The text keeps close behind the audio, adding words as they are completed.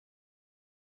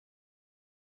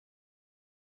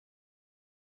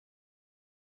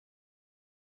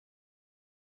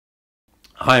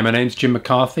Hi, my name's Jim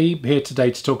McCarthy, here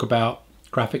today to talk about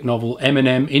graphic novel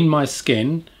Eminem In My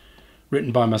Skin,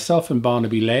 written by myself and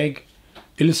Barnaby Legg,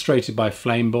 illustrated by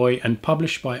Flameboy and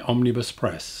published by Omnibus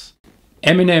Press.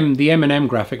 Eminem, the Eminem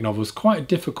graphic novel, was quite a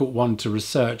difficult one to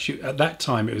research. At that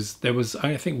time, there was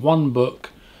I think one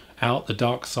book out, The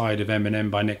Dark Side of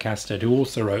Eminem by Nick Hasted, who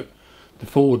also wrote the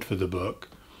foreword for the book.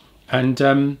 And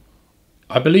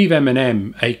I believe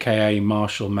Eminem, aka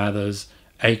Marshall Mathers,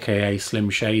 aka Slim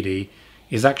Shady,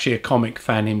 is actually a comic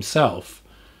fan himself.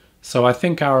 So I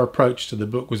think our approach to the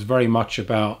book was very much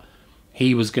about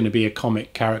he was going to be a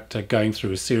comic character going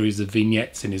through a series of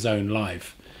vignettes in his own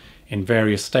life, in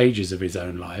various stages of his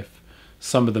own life,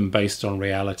 some of them based on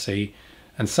reality,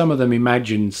 and some of them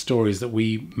imagined stories that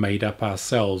we made up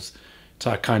ourselves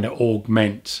to kind of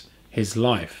augment his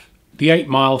life. The 8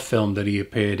 Mile film that he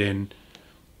appeared in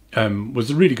was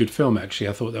a really good film, actually.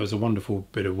 I thought that was a wonderful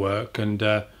bit of work,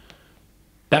 and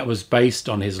that was based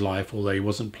on his life, although he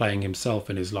wasn't playing himself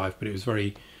in his life, but it was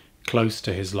very close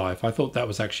to his life. I thought that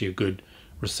was actually a good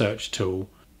research tool.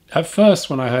 At first,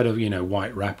 when I heard of,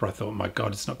 White Rapper, I thought, my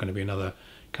God, it's not going to be another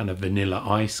kind of Vanilla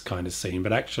Ice kind of scene.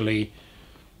 But actually,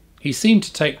 he seemed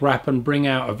to take rap and bring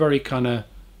out a very kind of,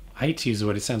 I hate to use the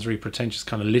word, it sounds very pretentious,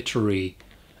 kind of literary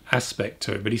aspect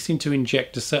to it. But he seemed to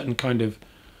inject a certain kind of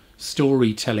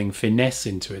storytelling finesse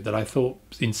into it that I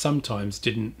thought in sometimes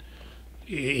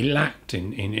it lacked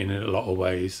in a lot of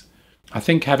ways. I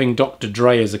think having Dr.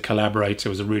 Dre as a collaborator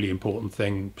was a really important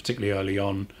thing, particularly early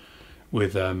on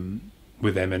with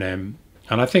Eminem.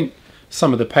 And I think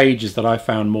some of the pages that I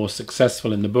found more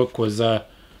successful in the book was a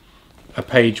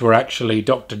page where actually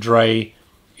Dr. Dre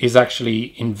is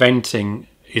actually inventing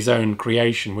his own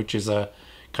creation, which is a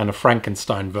kind of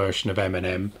Frankenstein version of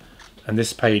Eminem. And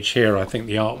this page here, I think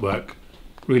the artwork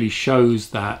really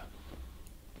shows that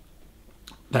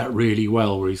really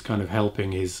well, where he's kind of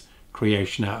helping his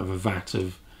creation out of a vat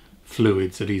of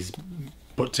fluids that he's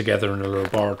put together in a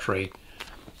laboratory.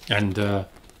 And the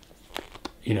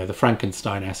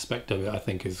Frankenstein aspect of it, I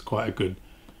think, is quite a good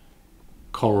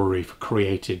corollary for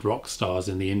created rock stars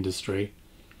in the industry.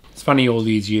 It's funny all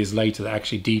these years later that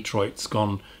actually Detroit's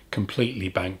gone completely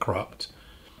bankrupt,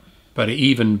 but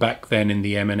even back then in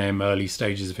the Eminem early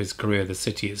stages of his career, the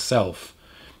city itself,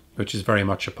 which is very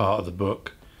much a part of the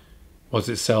book, was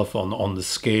itself on the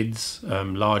skids,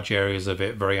 large areas of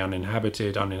it very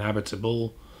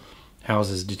uninhabitable,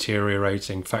 houses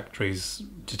deteriorating, factories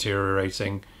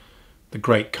deteriorating. The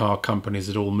great car companies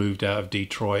had all moved out of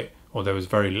Detroit, or there was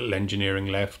very little engineering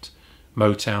left.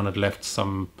 Motown had left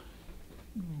some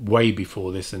way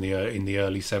before this in the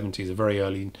early 70s, the very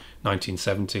early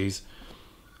 1970s.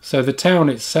 So the town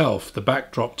itself, the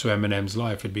backdrop to Eminem's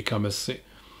life, had become a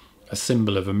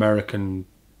symbol of American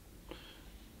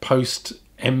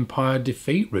post-empire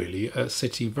defeat, really, a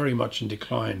city very much in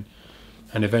decline,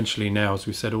 and eventually now, as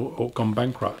we said, all gone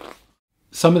bankrupt.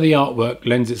 Some of the artwork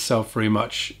lends itself very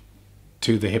much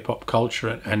to the hip-hop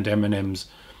culture and Eminem's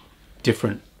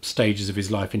different stages of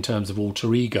his life in terms of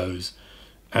alter egos,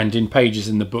 and in pages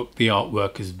in the book the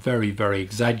artwork is very, very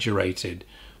exaggerated,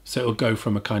 so it'll go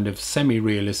from a kind of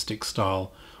semi-realistic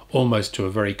style almost to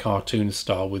a very cartoon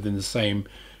style within the same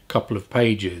couple of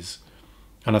pages.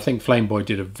 And I think Flameboy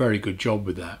did a very good job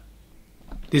with that.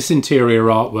 This interior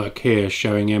artwork here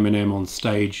showing Eminem on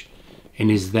stage in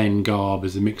his then garb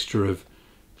as a mixture of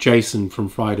Jason from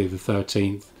Friday the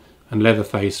 13th and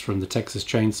Leatherface from the Texas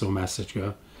Chainsaw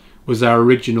Massacre was our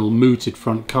original mooted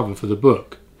front cover for the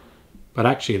book. But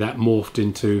actually that morphed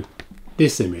into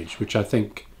this image, which I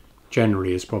think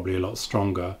generally is probably a lot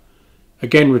stronger.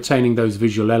 Again, retaining those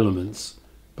visual elements,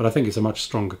 but I think it's a much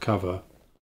stronger cover.